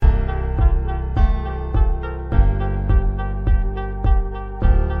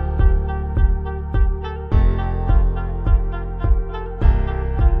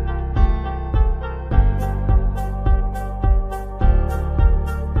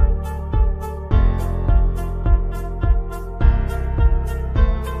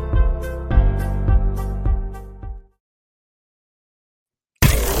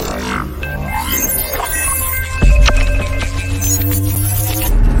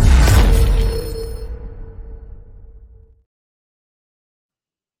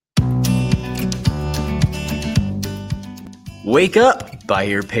Wake up,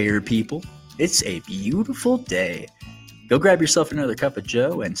 buyer payer people. It's a beautiful day. Go grab yourself another cup of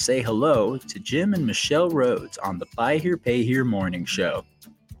joe and say hello to Jim and Michelle Rhodes on the Buy Here Pay Here morning show.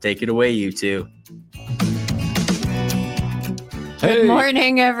 Take it away, you two. Good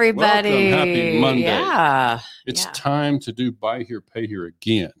morning, everybody. Welcome. Happy Monday. Yeah. It's time to do Buy Here, Pay Here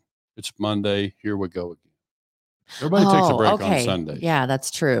again. It's Monday. Here we go again. Everybody takes a break on Sunday. Yeah,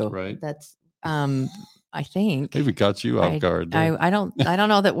 that's true. Right. That's I think. Maybe got you off guard. I don't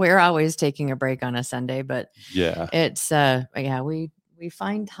know that we're always taking a break on a Sunday, but yeah, it's we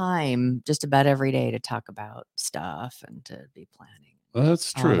find time just about every day to talk about stuff and to be planning. Well,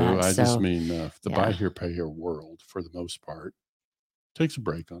 that's true. Just mean the Buy Here, Pay Here world, for the most part, takes a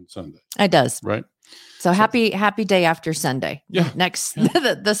break on Sunday. It does. Right. So happy day after Sunday. Yeah.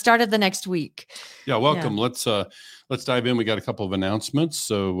 The start of the next week. Yeah. Welcome. Yeah. Let's dive in. We got a couple of announcements.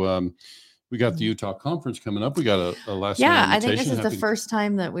 So we got the Utah conference coming up. We got a last minute invitation. I think this is the first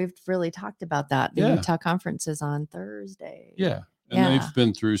time that we've really talked about that. The Utah conference is on Thursday. Yeah. And they've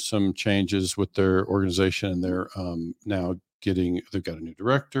been through some changes with their organization, and they're now they've got a new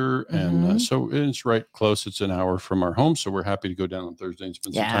director. And so it's right close. It's an hour from our home. So we're happy to go down on Thursday and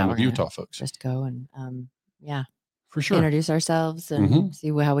spend some time with Utah folks. Just go and, for sure, introduce ourselves and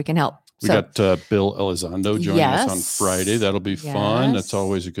see how we can help. We got Bill Elizondo joining us on Friday. That'll be fun. That's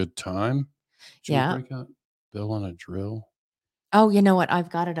always a good time. Should we break out Bill on a drill? Oh, you know what?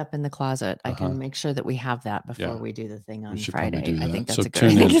 I've got it up in the closet. I can make sure that we have that before we do the thing on Friday. I think that's a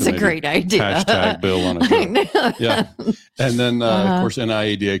great idea. Hashtag Bill on a drill. Yeah. And then, of course,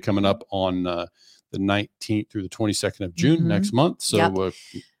 NIADA coming up on the 19th through the 22nd of June next month. So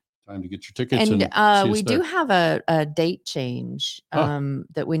time to get your tickets. And we do have a date change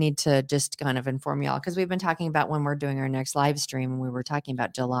that we need to just kind of inform y'all, because we've been talking about when we're doing our next live stream, and we were talking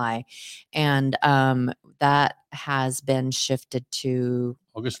about July, and that has been shifted to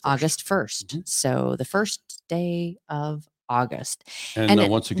August 1st. So the first day of August. And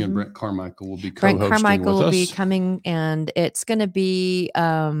once again, Brent Carmichael will be co-hosting with us. Brent Carmichael will be coming, and it's going to be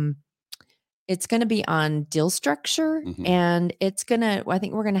on deal structure, and I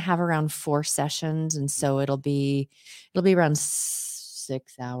think we're going to have around 4 sessions. And so it'll be around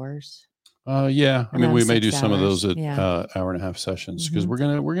 6 hours. I mean, we may do some of those at hour and a half sessions, because we're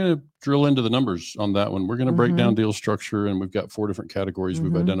going to drill into the numbers on that one. We're going to break down deal structure, and we've got 4 different categories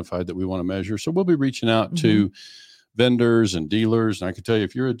we've identified that we want to measure. So we'll be reaching out to vendors and dealers. And I can tell you,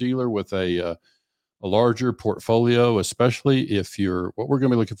 if you're a dealer with a larger portfolio, especially if what we're going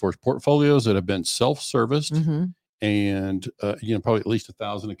to be looking for is portfolios that have been self-serviced and, probably at least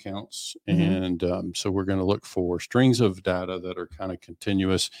 1,000 accounts. And so we're going to look for strings of data that are kind of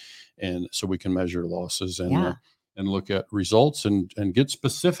continuous, and so we can measure losses and look at results and get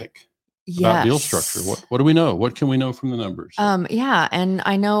specific about deal structure. What do we know? What can we know from the numbers? And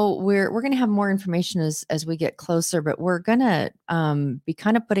I know we're going to have more information as we get closer, but we're going to be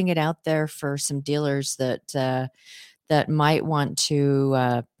kind of putting it out there for some dealers that might want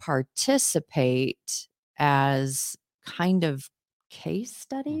to participate as kind of case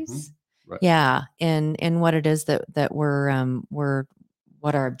studies. Right. Yeah, in what it is that we're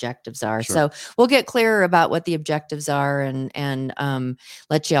what our objectives are. Sure. So we'll get clearer about what the objectives are and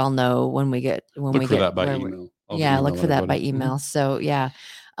let y'all know when we get look for that by email. Look for that by email. So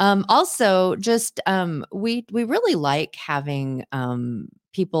also just we really like having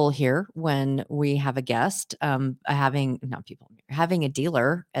people here when we have a guest, having a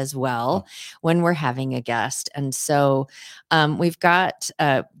dealer as well when we're having a guest. And so we've got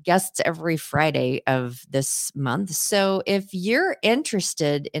guests every Friday of this month. So if you're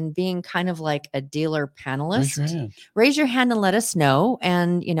interested in being kind of like a dealer panelist, raise your hand and let us know.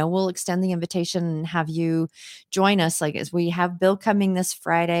 And, we'll extend the invitation and have you join us. Like, as we have Bill coming this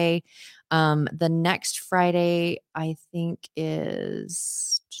Friday. The next Friday, I think,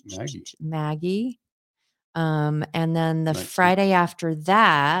 is Maggie. And then the 19th. Friday after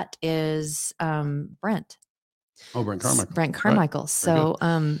that is Brent. Oh, Brent Carmichael. Brent Carmichael. Right. So,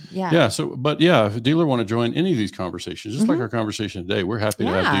 if a dealer want to join any of these conversations, just like our conversation today, we're happy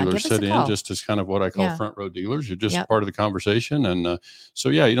to have dealers sit in just as kind of what I call front row dealers. You're just part of the conversation. And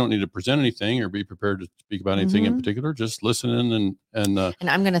you don't need to present anything or be prepared to speak about anything in particular. Just listen in and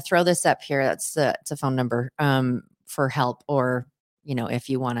I'm going to throw this up here. It's a phone number for help, or if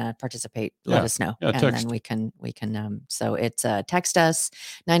you want to participate, let us know. And then we can, so it's text us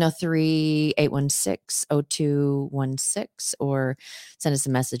 903-816-0216, or send us a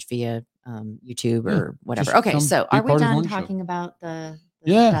message via YouTube or whatever. Okay. So are we done talking about the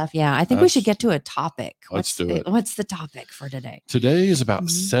stuff. Yeah. I think we should get to a topic. Let's do it. What's the topic for today? Today is about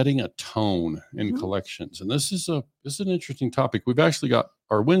setting a tone in collections. And this is an interesting topic. We've actually got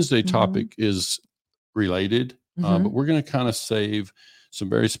our Wednesday topic is related, but we're going to kind of save some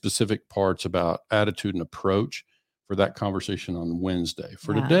very specific parts about attitude and approach for that conversation on Wednesday.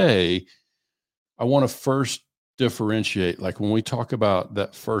 For today, I want to first differentiate, like when we talk about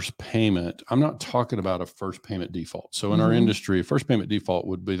that first payment, I'm not talking about a first payment default. So in our industry, first payment default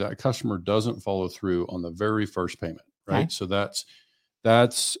would be that customer doesn't follow through on the very first payment, right? Okay. So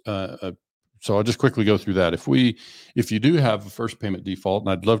so I'll just quickly go through that. If you do have a first payment default,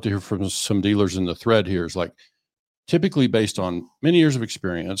 and I'd love to hear from some dealers in the thread here, is like typically based on many years of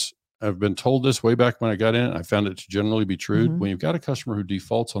experience, I've been told this way back when I got in. I found it to generally be true. When you've got a customer who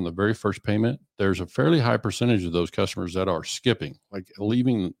defaults on the very first payment, there's a fairly high percentage of those customers that are skipping, like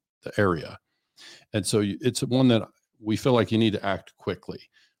leaving the area. And so it's one that we feel like you need to act quickly.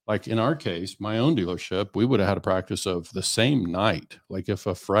 Like in our case, my own dealership, we would have had a practice of the same night. Like if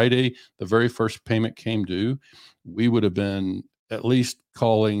a Friday, the very first payment came due, we would have been at least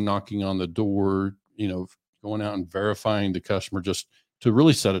calling, knocking on the door, going out and verifying the customer just to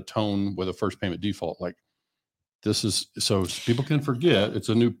really set a tone with a first payment default. Like this is, so people can forget it's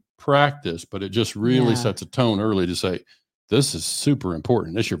a new practice, but it just really sets a tone early to say, this is super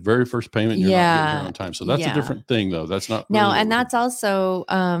important. It's your very first payment. And you're not getting here on time. So that's a different thing though. That's not. No. Really and that's also,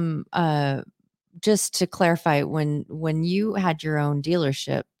 just to clarify, when you had your own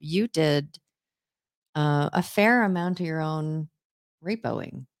dealership, you did a fair amount of your own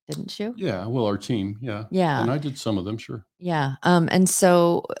repoing, didn't you? Yeah. Well, our team. Yeah. Yeah. And I did some of them. Sure. Yeah. And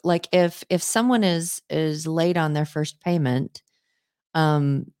so like if someone is late on their first payment,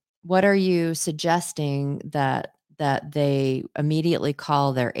 what are you suggesting that they immediately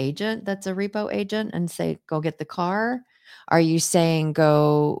call their agent that's a repo agent and say, go get the car? Are you saying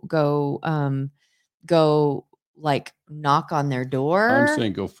go like knock on their door? I'm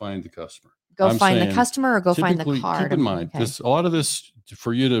saying go find the customer. Find the customer or go find the car. Keep in mind, a lot of this,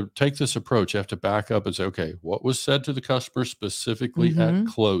 for you to take this approach, you have to back up and say, okay, what was said to the customer specifically at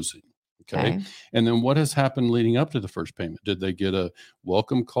closing? Okay. And then what has happened leading up to the first payment? Did they get a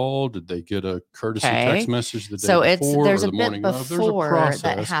welcome call? Did they get a courtesy text message the day before? There's a bit before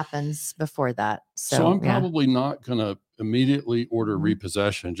that happens before that. So I'm probably not going to immediately order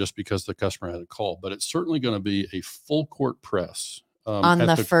repossession just because the customer had a call, but it's certainly going to be a full court press on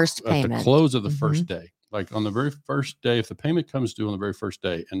the first payment at the close of the first day. Like on the very first day, if the payment comes due on the very first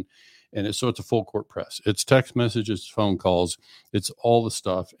day, so it's a full court press. It's text messages, phone calls, it's all the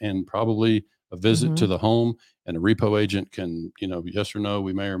stuff, and probably a visit to the home. And a repo agent can, yes or no,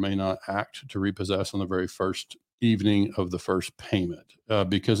 we may or may not act to repossess on the very first evening of the first payment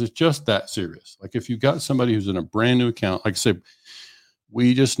because it's just that serious. Like if you've got somebody who's in a brand new account, like I said,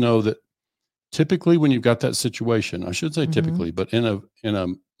 we just know that typically when you've got that situation, I should say typically, but in a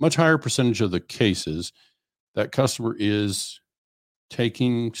much higher percentage of the cases, that customer is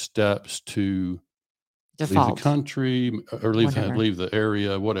taking steps to leave the country or leave the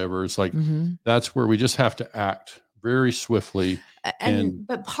area, whatever. It's like, that's where we just have to act very swiftly.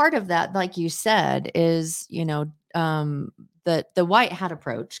 But part of that, like you said, is, the white hat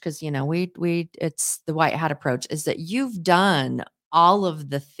approach. Cause it's the white hat approach is that you've done all of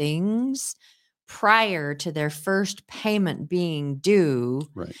the things prior to their first payment being due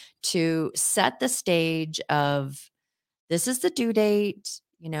to set the stage of, this is the due date.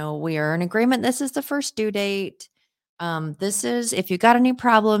 We are in agreement. This is the first due date. This is, if you got any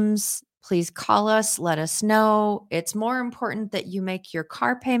problems, please call us, let us know. It's more important that you make your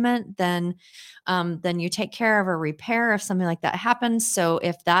car payment than you take care of a repair if something like that happens. So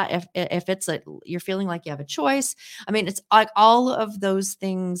if it's you're feeling like you have a choice, I mean, it's like all of those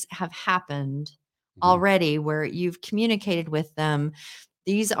things have happened already where you've communicated with them.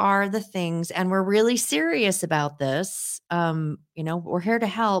 These are the things, and we're really serious about this. We're here to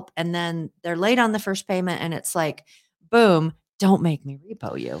help. And then they're late on the first payment and it's like, boom, don't make me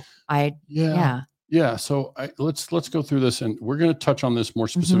repo you. Yeah. So let's go through this, and we're going to touch on this more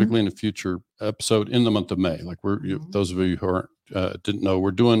specifically in a future episode in the month of May. Like those of you who didn't know,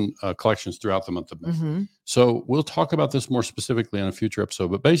 we're doing collections throughout the month of May. So we'll talk about this more specifically on a future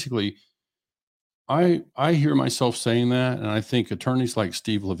episode, but basically, I hear myself saying that, and I think attorneys like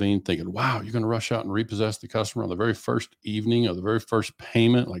Steve Levine thinking, wow, you're going to rush out and repossess the customer on the very first evening of the very first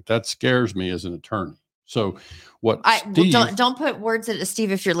payment. Like that scares me as an attorney. So don't put words into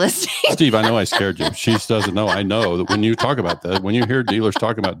Steve if you're listening. Steve, I know I scared you. She doesn't know. I know that when you talk about that, when you hear dealers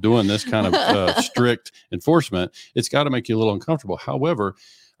talk about doing this kind of strict enforcement, it's got to make you a little uncomfortable. However,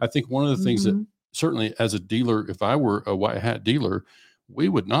 I think one of the things that certainly as a dealer, if I were a white hat dealer, we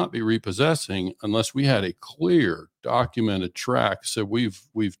would not be repossessing unless we had a clear documented track. So we've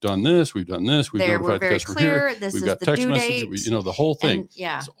done this, we've notified the customer here, we've got text messages, the whole thing.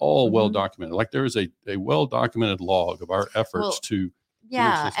 It's all well documented. Like there is a well documented log of our efforts to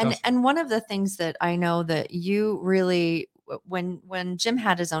reach this and one of the things that I know that you really, when Jim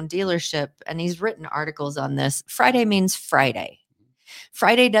had his own dealership, and he's written articles on this, Friday means Friday.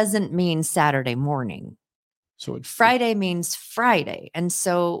 Friday doesn't mean Saturday morning. So Friday means Friday. And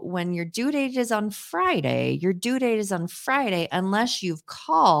so when your due date is on Friday, your due date is on Friday, unless you've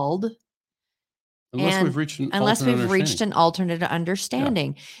called. Unless we've reached an alternate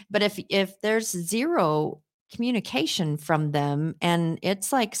understanding. Yeah. But if there's zero communication from them and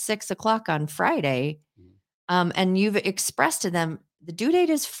it's like 6:00 on Friday, and you've expressed to them, the due date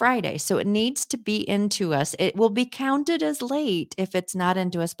is Friday, so it needs to be into us. It will be counted as late if it's not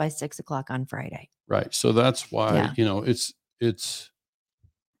into us by 6:00 on Friday. Right. So that's why, it's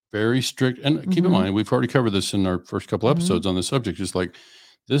very strict. And keep in mind, we've already covered this in our first couple episodes on this subject. Just like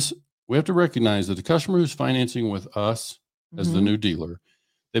this, we have to recognize that the customer who's financing with us as the new dealer,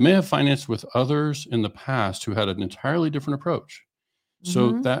 they may have financed with others in the past who had an entirely different approach.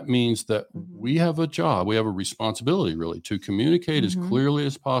 So that means that we have a job, we have a responsibility really to communicate as clearly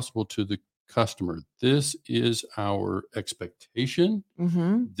as possible to the customer. This is our expectation.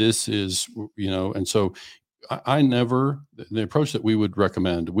 This is, and so I never, the approach that we would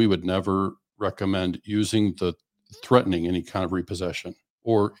never recommend using the threatening any kind of repossession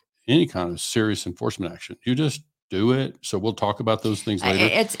or any kind of serious enforcement action. You just do it. So we'll talk about those things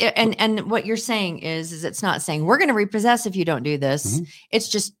later. And what you're saying is it's not saying we're going to repossess if you don't do this. It's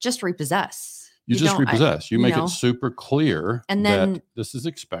just repossess. You just repossess. You make it super clear and then, that this is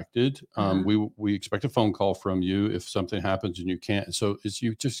expected. We expect a phone call from you if something happens and you can't. So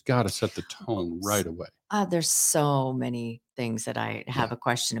you just got to set the tone right away. There's so many things that I have a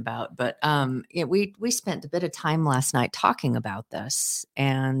question about, but we spent a bit of time last night talking about this,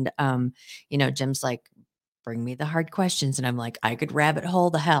 and Jim's like, bring me the hard questions. And I'm like, I could rabbit hole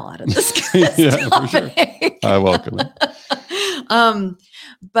the hell out of this. Yeah, for sure. I welcome it.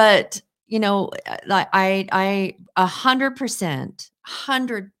 But, I 100%,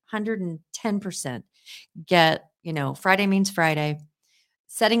 110% get, Friday means Friday,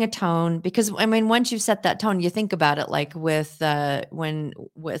 setting a tone, because once you set that tone, you think about it like in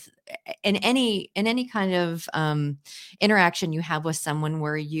any kind of interaction you have with someone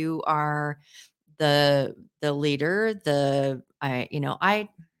where you are the leader,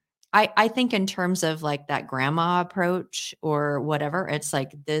 I think in terms of like that grandma approach or whatever. It's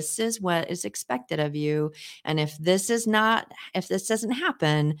like, this is what is expected of you. And if this doesn't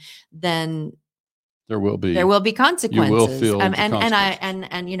happen, then there will be consequences. You will feel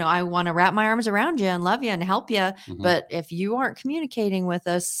I want to wrap my arms around you and love you and help you. But if you aren't communicating with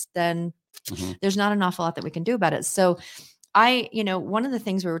us, then there's not an awful lot that we can do about it. So one of the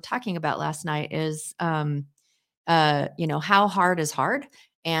things we were talking about last night is, how hard is hard.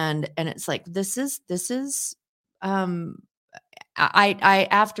 And it's like, this is, I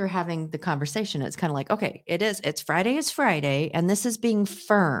after having the conversation, it's kind of like, okay, it's Friday, and this is being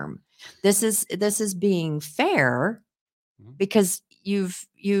firm. This is being fair, because you've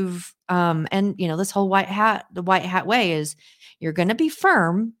this whole the white hat way is, you're going to be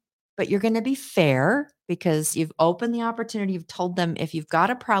firm, but you're going to be fair, because you've opened the opportunity. You've told them, if you've got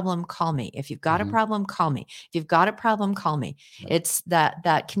a problem, call me. If you've got a problem, call me. If you've got a problem, call me. Right. It's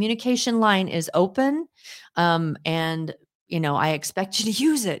that communication line is open. And I expect you to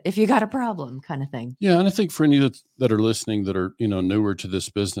use it if you got a problem, kind of thing. Yeah. And I think for any that are listening that are, newer to this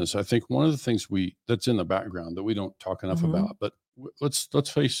business, I think one of the things that's in the background that we don't talk enough about, but let's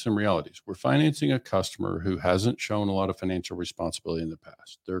face some realities. We're financing a customer who hasn't shown a lot of financial responsibility in the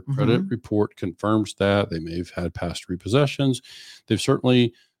past. Their credit report confirms that. They may have had past repossessions. They've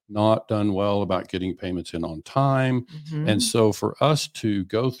certainly not done well about getting payments in on time. And so for us to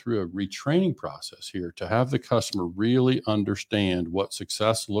go through a retraining process here, to have the customer really understand what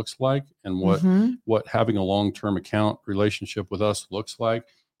success looks like and what having a long-term account relationship with us looks like,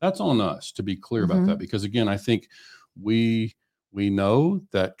 that's on us to be clear about that. Because again, I think we know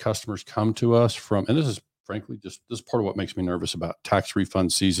that customers come to us from, and this is frankly, this is part of what makes me nervous about tax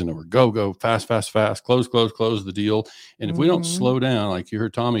refund season, or go fast, close the deal. And if we don't slow down, like you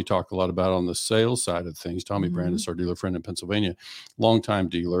heard Tommy talk a lot about on the sales side of things, Tommy Brandis, our dealer friend in Pennsylvania, longtime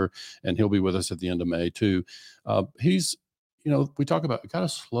dealer, and he'll be with us at the end of May too. He's, we talk about, we got to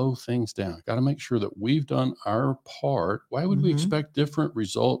slow things down, got to make sure that we've done our part. Why would we expect different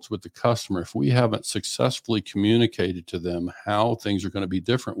results with the customer if we haven't successfully communicated to them how things are going to be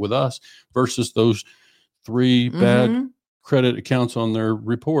different with us versus those 3 bad credit accounts on their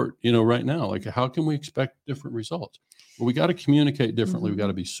report, right now. Like, how can we expect different results? Well, we got to communicate differently. We got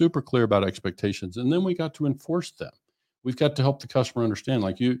to be super clear about expectations, and then we got to enforce them. We've got to help the customer understand.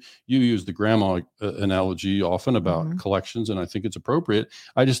 Like you use the grandma analogy often about collections, and I think it's appropriate.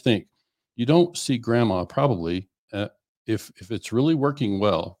 I just think you don't see grandma probably if it's really working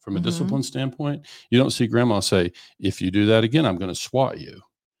well from a discipline standpoint. You don't see grandma say, "If you do that again, I'm going to swat you."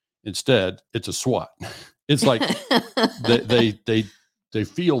 Instead, it's a SWAT. It's like they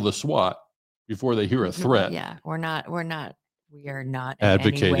feel the SWAT before they hear a threat. Yeah, we are not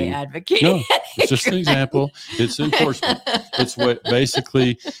advocating. In any way advocating. No, it's just an example. It's enforcement. It's what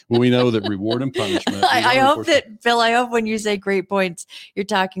basically when we know that reward and punishment. I hope that, Phil, I hope when you say great points, you're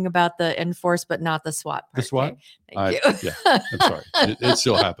talking about the enforce, but not the SWAT part. The SWAT? Okay? Thank you. Yeah, I'm sorry. It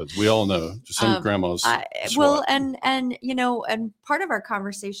still happens. We all know. Some grandmas. Well, and part of our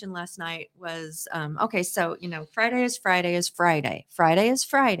conversation last night was, okay, so, Friday is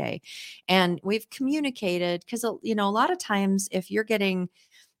Friday. And we've communicated because, a lot of times if you're getting,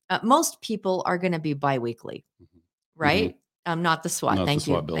 most people are going to be biweekly, right? Not the SWAT. Not Thank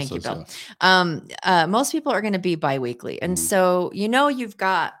the you. SWAT bill Thank you, says, Bill. Most people are going to be biweekly. And so, you've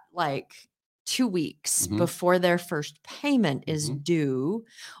got like 2 weeks before their first payment is due,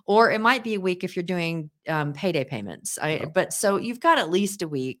 or it might be a week if you're doing payday payments. But so you've got at least a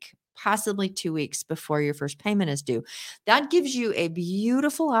week, possibly 2 weeks before your first payment is due. That gives you a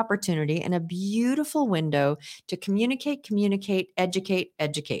beautiful opportunity and a beautiful window to communicate, educate.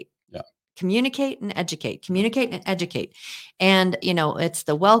 Yeah. Communicate and educate. And, it's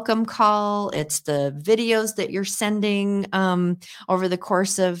the welcome call. It's the videos that you're sending over the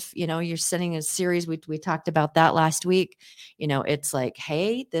course of, you're sending a series. We talked about that last week. It's like,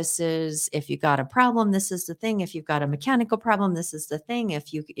 hey, this is, if you got a problem, this is the thing. If you've got a mechanical problem, this is the thing.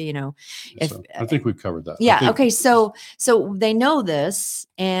 If you, I think we've covered that. Yeah. Okay. So they know this.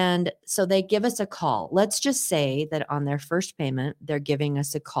 And so they give us a call. Let's just say that on their first payment, they're giving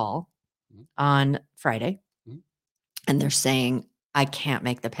us a call on Friday, and they're saying, I can't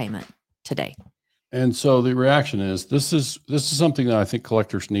make the payment today. And so the reaction is, this is something that I think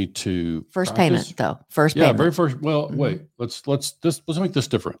collectors need to first practice. Payment though. First payment. Very first. Well, wait, let's make this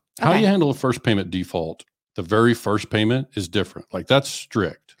different. How do you handle a first payment default? The very first payment is different. Like that's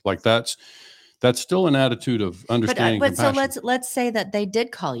strict. Like that's still an attitude of understanding. But so let's say that they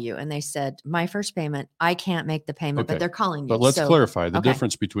did call you and they said, my first payment, I can't make the payment, but they're calling you. But let's clarify the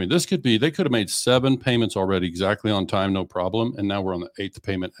difference between this. They could have made 7 payments already exactly on time, no problem. And now we're on the 8th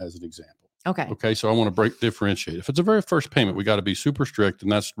payment as an example. Okay. So I want to differentiate. If it's a very first payment, we got to be super strict.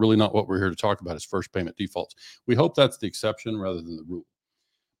 And that's really not what we're here to talk about is first payment defaults. We hope that's the exception rather than the rule.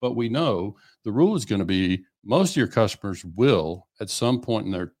 But we know the rule is going to be most of your customers will at some point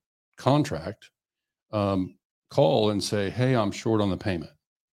in their contract call and say, hey, I'm short on the payment.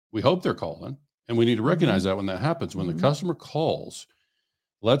 We hope they're calling, and we need to recognize that when that happens. When the customer calls,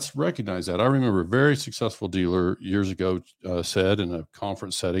 let's recognize that. I remember a very successful dealer years ago said in a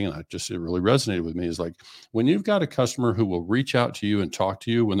conference setting, and it really resonated with me, is like, when you've got a customer who will reach out to you and talk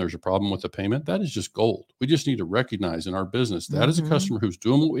to you when there's a problem with the payment, that is just gold. We just need to recognize in our business that is a customer who's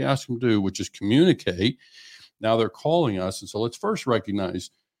doing what we ask them to do, which is communicate. Now they're calling us. And so let's first recognize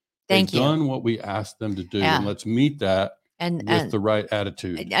they've done what we asked them to do, and let's meet that with the right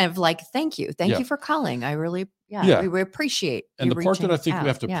attitude. Of like, thank you for calling. I really, we appreciate. And the part that I think we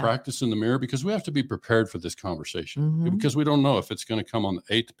have to practice in the mirror, because we have to be prepared for this conversation, because we don't know if it's going to come on the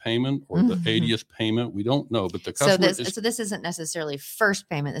 8th payment or the 80th payment. We don't know, but the customer. So this isn't necessarily first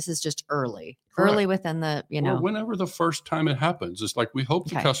payment. This is just early within the, or whenever the first time it happens. It's like we hope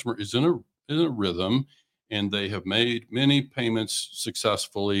the customer is in a rhythm, and they have made many payments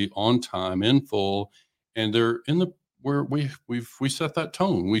successfully on time, in full, and they're in the where we set that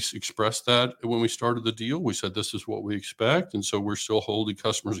tone. We expressed that when we started the deal. We said this is what we expect, and so we're still holding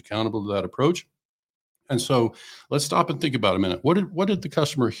customers accountable to that approach. And so let's stop and think about a minute. What did the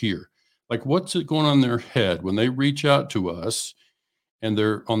customer hear? Like, what's it going on in their head when they reach out to us and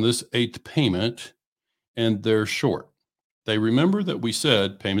they're on this 8th payment and they're short? They remember that we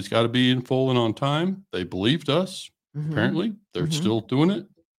said payments got to be in full and on time. They believed us. Apparently, they're still doing it.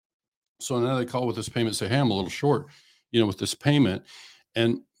 So now they call with this payment and say, hey, I'm a little short, with this payment.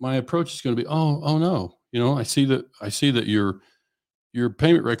 And my approach is going to be, oh no, I see that your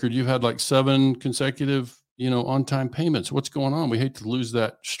payment record, you've had like 7 consecutive, on-time payments. What's going on? We hate to lose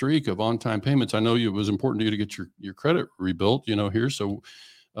that streak of on-time payments. I know it was important to you to get your credit rebuilt, here. So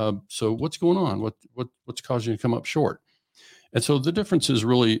what's going on? What's causing you to come up short? And so the difference is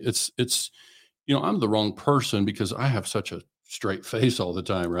really, it's I'm the wrong person because I have such a straight face all the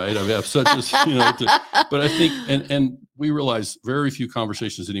time, right? I have such a, but I think, and we realize very few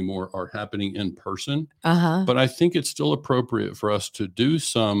conversations anymore are happening in person, but I think it's still appropriate for us to do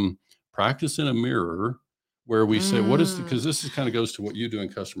some practice in a mirror where we say, what is, because this is kind of goes to what you do in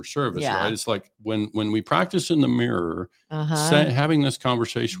customer service, right? It's like when we practice in the mirror, having this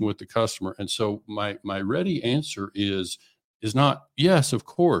conversation with the customer. And so my ready answer is not, yes, of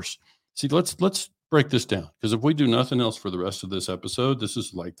course. See, let's break this down, because if we do nothing else for the rest of this episode, this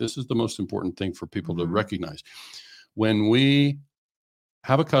is the most important thing for people to recognize. When we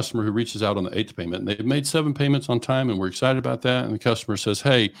have a customer who reaches out on the 8th payment and they've made 7 payments on time and we're excited about that, and the customer says,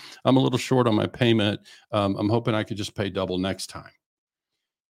 hey, I'm a little short on my payment. I'm hoping I could just pay double next time.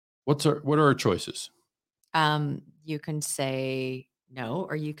 What are our choices? You can say no,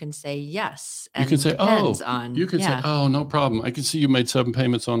 or you can say yes. You can say, say, oh, no problem. I can see you made 7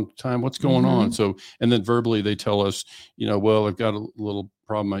 payments on time. What's going on? So, and then verbally they tell us, well, I've got a little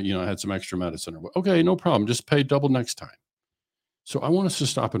problem. I had some extra medicine. Okay, no problem. Just pay double next time. So I want us to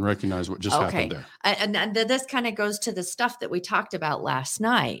stop and recognize what just happened there. And this kind of goes to the stuff that we talked about last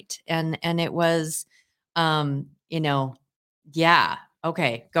night. And it was,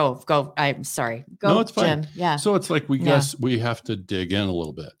 okay, go. I'm sorry. Go, no, it's fine. Jim. Yeah. So it's like guess we have to dig in a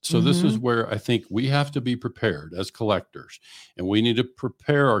little bit. So this is where I think we have to be prepared as collectors, and we need to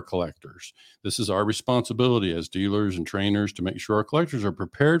prepare our collectors. This is our responsibility as dealers and trainers to make sure our collectors are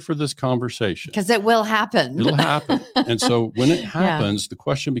prepared for this conversation. Because it will happen. It'll happen. And so when it happens, the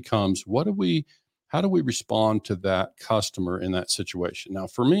question becomes, how do we respond to that customer in that situation? Now,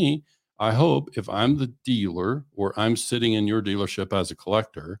 for me, I hope if I'm the dealer or I'm sitting in your dealership as a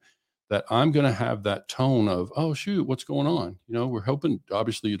collector, that I'm going to have that tone of, oh, shoot, what's going on? We're hoping,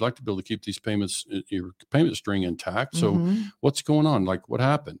 obviously, you'd like to be able to keep these payments, your payment string intact. So what's going on? Like, what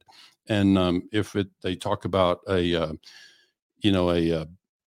happened? And they talk about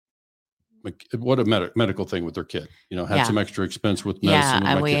what a medical thing with their kid, had some extra expense with medicine.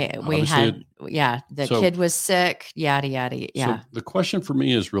 The kid was sick, yada, yada. Yeah. So the question for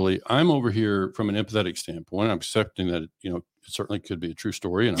me is really, I'm over here from an empathetic standpoint. I'm accepting that, it certainly could be a true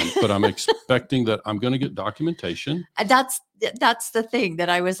story, but I'm expecting that I'm going to get documentation. That's the thing that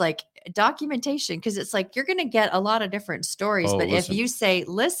I was like, documentation, because it's like you're going to get a lot of different stories. But if you say,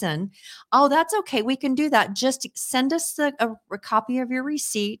 listen, oh, that's okay, we can do that. Just send us a copy of your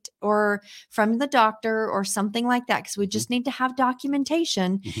receipt or from the doctor or something like that, because we just need to have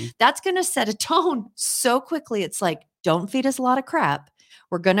documentation. That's going to set a tone so quickly. It's like, don't feed us a lot of crap.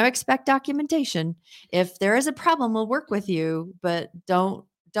 We're going to expect documentation. If there is a problem, we'll work with you, but don't,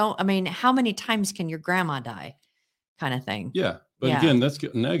 I mean, how many times can your grandma die? Kind of thing. Yeah. But again, that's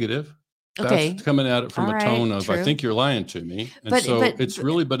getting negative. That's coming at it from a tone of, true. I think you're lying to me. And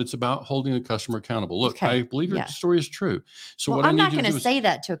it's about holding the customer accountable. Look, I believe your story is true. So what I'm not going to say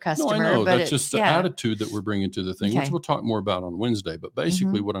that to a customer. No, I know. That's just the attitude that we're bringing to the thing, which we'll talk more about on Wednesday. But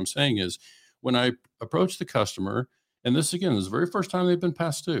basically what I'm saying is, when I approach the customer, and this, again, is the very first time they've been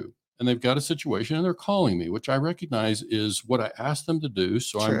past due, and they've got a situation and they're calling me, which I recognize is what I asked them to do.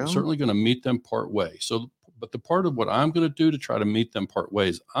 So I'm certainly going to meet them part way. But the part of what I'm going to do to try to meet them part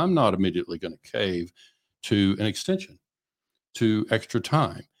ways, I'm not immediately going to cave to an extension, to extra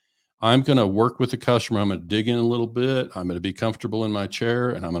time. I'm going to work with the customer. I'm going to dig in a little bit. I'm going to be comfortable in my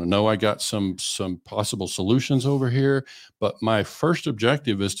chair, and I'm going to know I got some possible solutions over here. But my first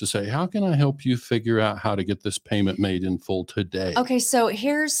objective is to say, how can I help you figure out how to get this payment made in full today? Okay, so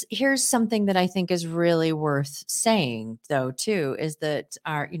here's something that I think is really worth saying, though, too, is that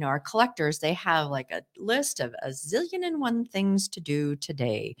our collectors, they have like a list of a zillion and one things to do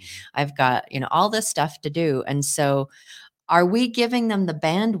today. I've got all this stuff to do, and so. Are we giving them the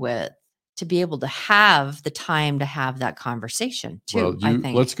bandwidth to be able to have the time to have that conversation too?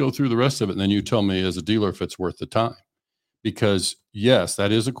 Well, let's go through the rest of it, and then you tell me as a dealer if it's worth the time. Because yes,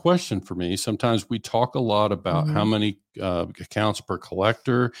 that is a question for me. Sometimes we talk a lot about how many accounts per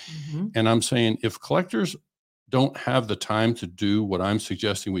collector. And I'm saying, if collectors don't have the time to do what I'm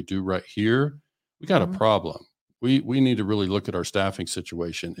suggesting we do right here, we got a problem. We need to really look at our staffing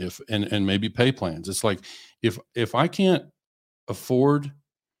situation and maybe pay plans. It's like, if I can't afford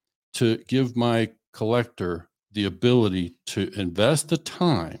to give my collector the ability to invest the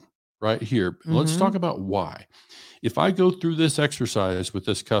time right here, let's talk about why. If I go through this exercise with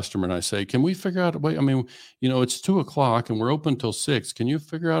this customer and I say, can we figure out a way? I mean, it's 2:00 and we're open till 6. Can you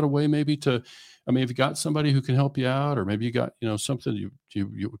figure out a way maybe to, if you got somebody who can help you out, or maybe you got, something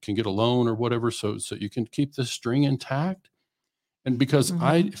you can get a loan or whatever, so you can keep this string intact. And because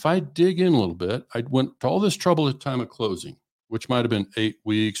if I dig in a little bit, I went to all this trouble at time of closing which might have been 8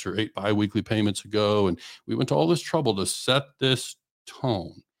 weeks or 8 biweekly payments ago. And we went to all this trouble to set this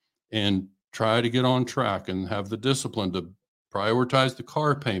tone and try to get on track and have the discipline to prioritize the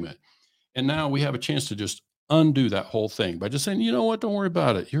car payment. And now we have a chance to just undo that whole thing by just saying, you know what, don't worry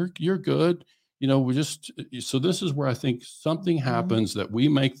about it. You're good. So this is where I think something happens that we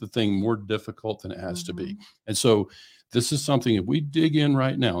make the thing more difficult than it has to be. And so this is something if we dig in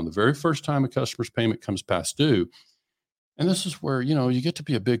right now, and the very first time a customer's payment comes past due, and this is where, you get to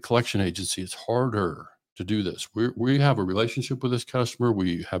be a big collection agency. It's harder to do this. We have a relationship with this customer.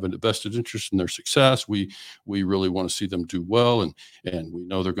 We have a vested interest in their success. We really want to see them do well. And we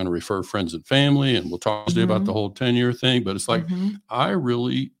know they're going to refer friends and family. And we'll talk today about the whole 10-year thing. But it's like,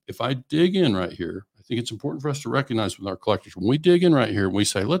 if I dig in right here, I think it's important for us to recognize with our collectors, when we dig in right here and we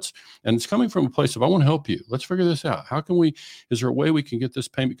say, and it's coming from a place of, I want to help you. Let's figure this out. Is there a way we can get this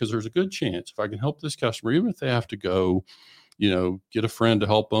payment? Because there's a good chance if I can help this customer, even if they have to go, get a friend to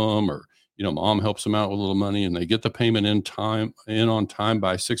help them, or, mom helps them out with a little money and they get the payment on time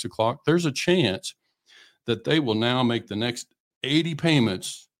by 6 o'clock, there's a chance that they will now make the next 80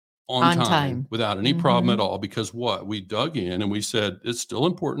 payments on time without any problem at all. Because we dug in and we said, it's still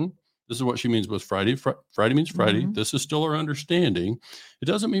important. This is what she means with Friday. Friday means Friday. This is still our understanding. It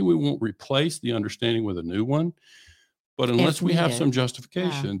doesn't mean we won't replace the understanding with a new one. But unless we have some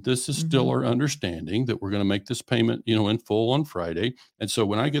justification, this is still our understanding that we're going to make this payment, in full on Friday. And so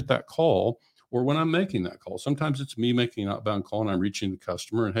when I get that call, or when I'm making that call, sometimes it's me making an outbound call and I'm reaching the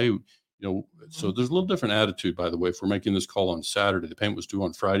customer and, hey, so there's a little different attitude, by the way. If we're making this call on Saturday, the payment was due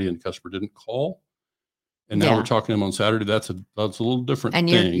on Friday and the customer didn't call, and now we're talking to them on Saturday, that's a little different and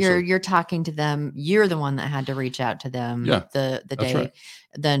thing. You're talking to them. You're the one that had to reach out to them the day. Right.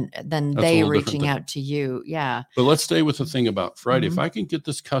 Then they reaching out to you. Yeah. But let's stay with the thing about Friday. If I can get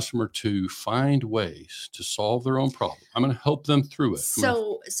this customer to find ways to solve their own problem, I'm going to help them through it.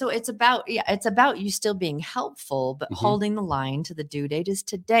 So it's about you still being helpful, but holding the line to the due date is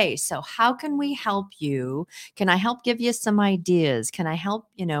today. So how can we help you? Can I help give you some ideas? Can I help,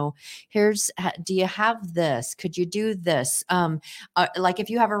 do you have this? Could you do this? Like if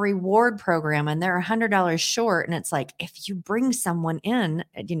you have a reward program and they're $100 short, and it's like, if you bring someone in,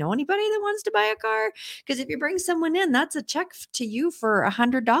 do you know anybody that wants to buy a car? Because if you bring someone in, that's a check to you for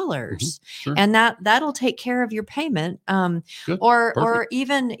 $100, sure. and that'll take care of your payment. Or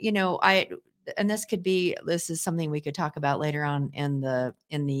even, and this is something we could talk about later on in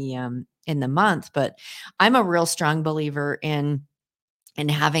the month. But I'm a real strong believer in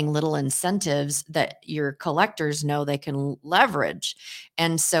having little incentives that your collectors know they can leverage.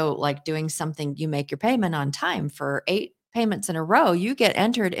 And so like doing something, you make your payment on time for 8 payments in a row, you get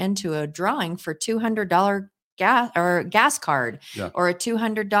entered into a drawing for $200 gas card, or a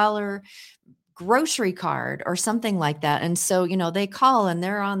 $200 grocery card or something like that. And so, they call and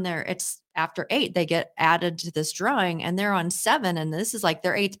they're on there. It's after 8, they get added to this drawing and they're on 7. And this is like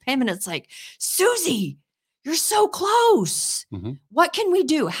their 8th payment. It's like, Susie, you're so close. What can we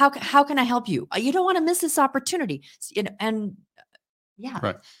do? How can I help you? You don't want to miss this opportunity.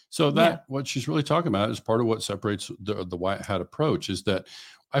 Right. So what she's really talking about is part of what separates the white hat approach, is that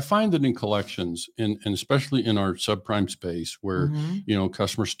I find that in collections, and especially in our subprime space where,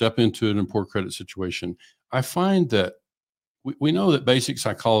 customers step into an poor credit situation, I find that we know that basic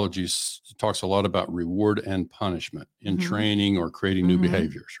psychology talks a lot about reward and punishment in training or creating new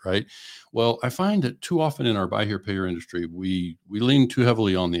behaviors, right? Well, I find that too often in our buy here, pay here industry, we lean too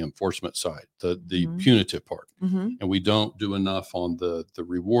heavily on the enforcement side, the punitive part, and we don't do enough on the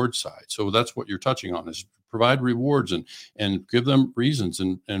reward side. So that's what you're touching on, is provide rewards and give them reasons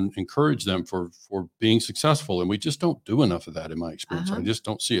and encourage them for being successful. And we just don't do enough of that in my experience. I just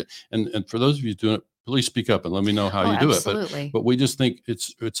don't see it. And for those of you doing it, please speak up and let me know how you do it. But we just think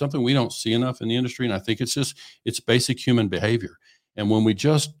it's something we don't see enough in the industry. And I think it's basic human behavior. And when we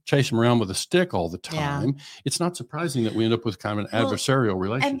just chase them around with a stick all the time, it's not surprising that we end up with kind of an adversarial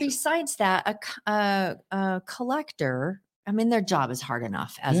relationship. And besides that, a collector, I mean, their job is hard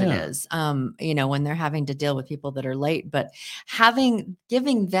enough as it is, when they're having to deal with people that are late, but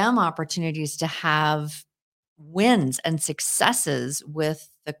giving them opportunities to have wins and successes with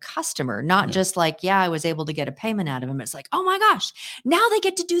the customer, not just like, I was able to get a payment out of them. It's like, oh my gosh, now they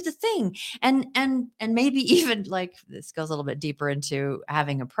get to do the thing. And maybe even like, this goes a little bit deeper into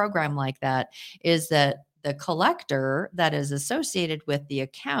having a program like that, is that the collector that is associated with the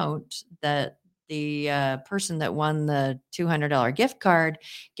account, that the person that won the $200 gift card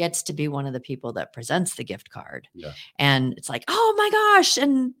gets to be one of the people that presents the gift card. And it's like, oh my gosh.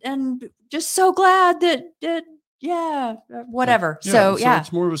 And just so glad that whatever. So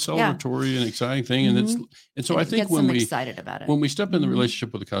it's more of a celebratory and exciting thing. Mm-hmm. And so I think when we excited about it, when we step in the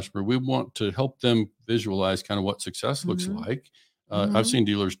relationship with the customer, we want to help them visualize kind of what success looks like. I've seen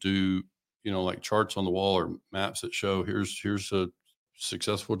dealers do, like charts on the wall or maps that show here's a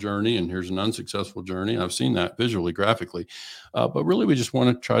successful journey and here's an unsuccessful journey. I've seen that visually, graphically, but really we just want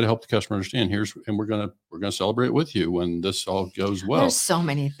to try to help the customer understand and we're gonna celebrate with you when this all goes well. There's so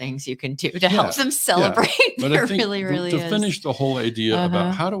many things you can do to help them celebrate. But I think to finish the whole idea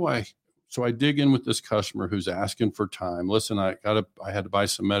about so I dig in with this customer who's asking for time. Listen, I had to buy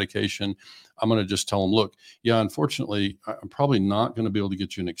some medication. I'm going to just tell them, look, unfortunately, I'm probably not going to be able to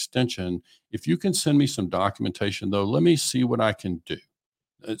get you an extension. If you can send me some documentation though, let me see what I can do.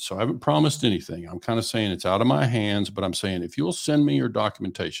 So I haven't promised anything. I'm kind of saying it's out of my hands, but I'm saying if you'll send me your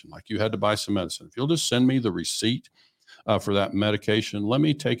documentation, like you had to buy some medicine, if you'll just send me the receipt for that medication, let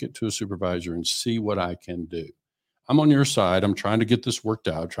me take it to a supervisor and see what I can do. I'm on your side. I'm trying to get this worked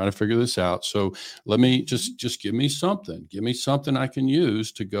out, trying to figure this out. So let me just give me something. Give me something I can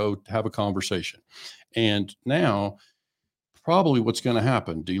use to go have a conversation. And now probably what's going to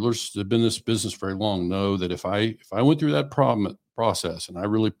happen, dealers that have been in this business very long know that if I went through that process and I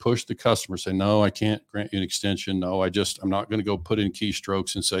really pushed the customer, say, no, I can't grant you an extension. No, I'm not going to go put in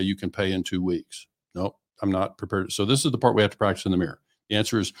keystrokes and say you can pay in 2 weeks. No, I'm not prepared. So this is the part we have to practice in the mirror.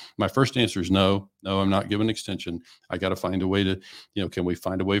 My first answer is no, I'm not giving an extension. I got to find a way to, can we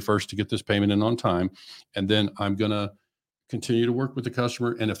find a way first to get this payment in on time? And then I'm going to continue to work with the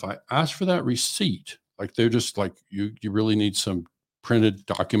customer. And if I ask for that receipt, like they're just like, you really need some printed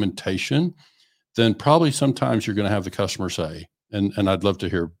documentation, then probably sometimes you're going to have the customer say, and I'd love to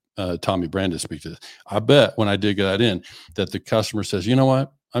hear Tommy Brandon speak to this. I bet when I dig that in, that the customer says, you know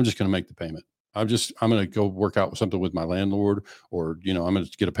what, I'm just going to make the payment. I'm going to go work out something with my landlord, or, I'm going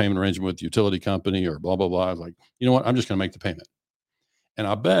to get a payment arrangement with the utility company or blah, blah, blah. Like, you know what, I'm just going to make the payment. And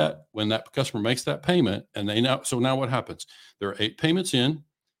I bet when that customer makes that payment and so now what happens? There are 8 payments in.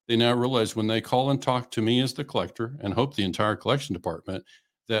 They now realize when they call and talk to me as the collector, and hope the entire collection department,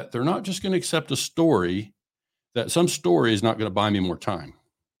 that they're not just going to accept a story, that some story is not going to buy me more time.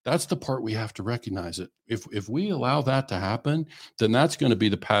 That's the part we have to recognize it. If we allow that to happen, then that's going to be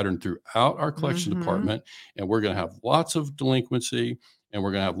the pattern throughout our collection department. And we're going to have lots of delinquency, and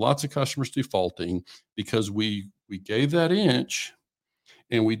we're going to have lots of customers defaulting because we gave that inch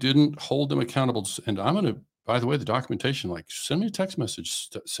and we didn't hold them accountable. And I'm going to, by the way, the documentation, like send me a text message,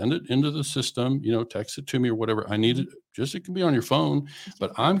 send it into the system, text it to me or whatever. I need it. It can be on your phone,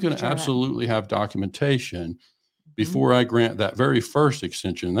 but I'm going to absolutely have documentation before I grant that very first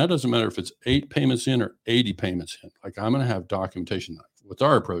extension. That doesn't matter if it's 8 payments in or 80 payments in. Like I'm going to have documentation. With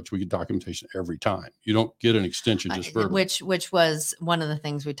our approach, we get documentation every time. You don't get an extension just verbally. Which was one of the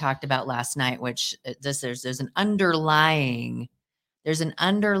things we talked about last night. Which there's an underlying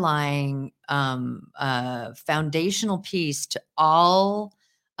foundational piece to all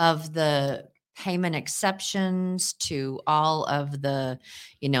of the payment exceptions, to all of the,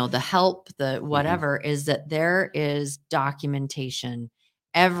 the help, the whatever, is that there is documentation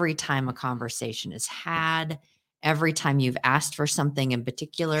every time a conversation is had, every time you've asked for something in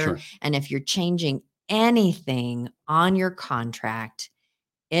particular. Sure. And if you're changing anything on your contract,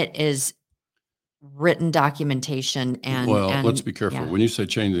 it is written documentation. And let's be careful. When you say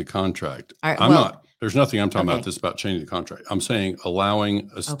changing the contract, there's nothing I'm talking about this about changing the contract. I'm saying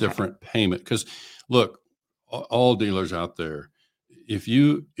allowing a different payment. Because look, all dealers out there, if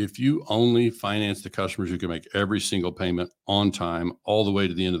you only finance the customers who can make every single payment on time all the way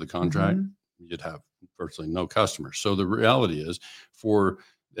to the end of the contract, you'd have virtually no customers. So the reality is, and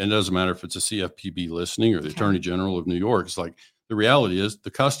it doesn't matter if it's a CFPB listening or the Attorney General of New York, it's like, the reality is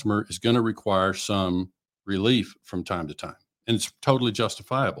the customer is going to require some relief from time to time, and it's totally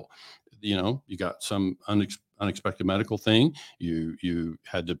justifiable. You got some unexpected medical thing. You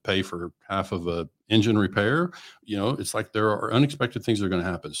had to pay for half of a engine repair. It's like there are unexpected things that are going to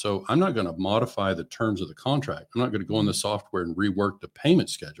happen. So I'm not going to modify the terms of the contract. I'm not going to go in the software and rework the payment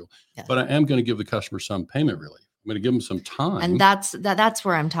schedule, but I am going to give the customer some payment relief. I'm going to give them some time. And that's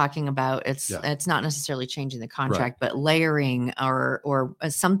where I'm talking about. It's not necessarily changing the contract, but layering or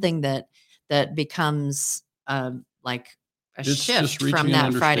something that becomes like a shift from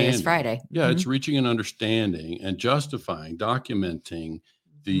that Friday is Friday. Yeah, it's reaching an understanding and justifying, documenting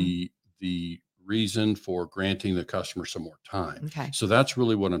the reason for granting the customer some more time. Okay. So that's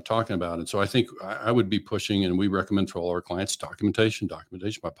really what I'm talking about. And so I think I would be pushing, and we recommend for all our clients, documentation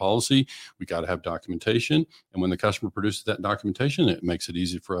by policy. We got to have documentation. And when the customer produces that documentation, it makes it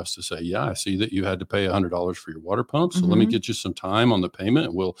easy for us to say, yeah, I see that you had to pay $100 for your water pump. So let me get you some time on the payment,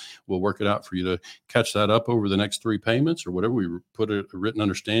 and we'll work it out for you to catch that up over the next 3 payments or whatever. We put a written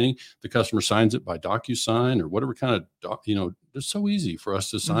understanding. The customer signs it by DocuSign or whatever kind of, it's so easy for us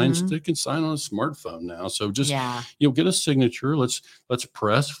to sign. They can sign on a smartphone now. So just, get a signature. Let's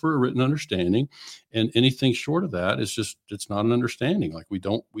press for a written understanding. And anything short of that is just, it's not an understanding. Like we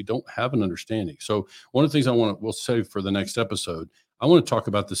don't have an understanding. So one of the things we'll say for the next episode, I want to talk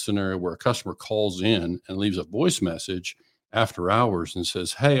about the scenario where a customer calls in and leaves a voice message after hours and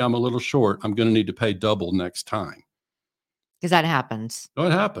says, hey, I'm a little short. I'm going to need to pay double next time. Because that happens. Oh,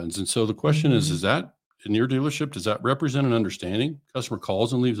 it happens. And so the question is that in your dealership, does that represent an understanding? Customer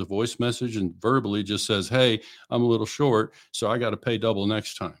calls and leaves a voice message and verbally just says, hey, I'm a little short, so I got to pay double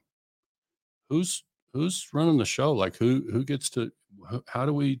next time. Who's running the show? Like who gets to,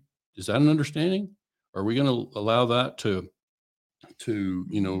 is that an understanding? Are we going to allow that to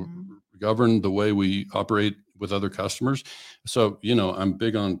govern the way we operate with other customers? So, I'm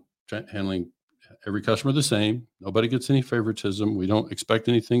big on handling every customer the same. Nobody gets any favoritism. We don't expect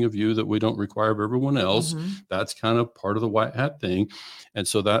anything of you that we don't require of everyone else. That's kind of part of the white hat thing. And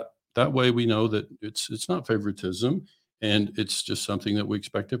so that way we know that it's not favoritism, and it's just something that we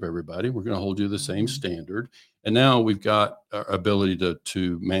expect of everybody. We're going to hold you to the same standard. And now we've got our ability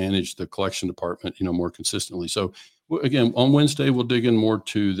to manage the collection department, more consistently. So again, on Wednesday, we'll dig in more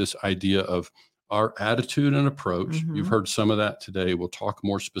to this idea of our attitude and approach. You've heard some of that today. We'll talk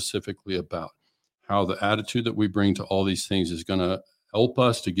more specifically about how the attitude that we bring to all these things is going to help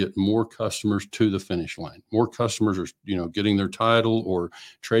us to get more customers to the finish line. More customers are, getting their title or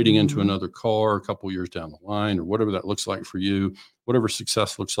trading into another car a couple years down the line, or whatever that looks like for you, whatever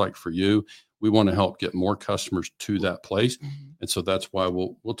success looks like for you. We want to help get more customers to that place. And so that's why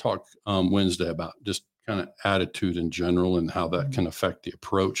we'll talk Wednesday about just kind of attitude in general and how that can affect the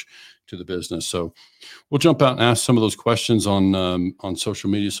approach to the business. So we'll jump out and ask some of those questions on social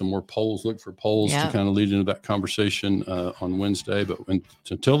media, some more polls, look for polls to kind of lead into that conversation on Wednesday. But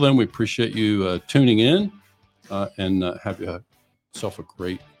until then, we appreciate you tuning in and have yourself a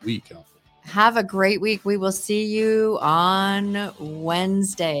great week out there. Have a great week. We will see you on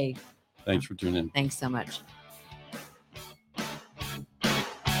Wednesday. Thanks for tuning in. Thanks so much.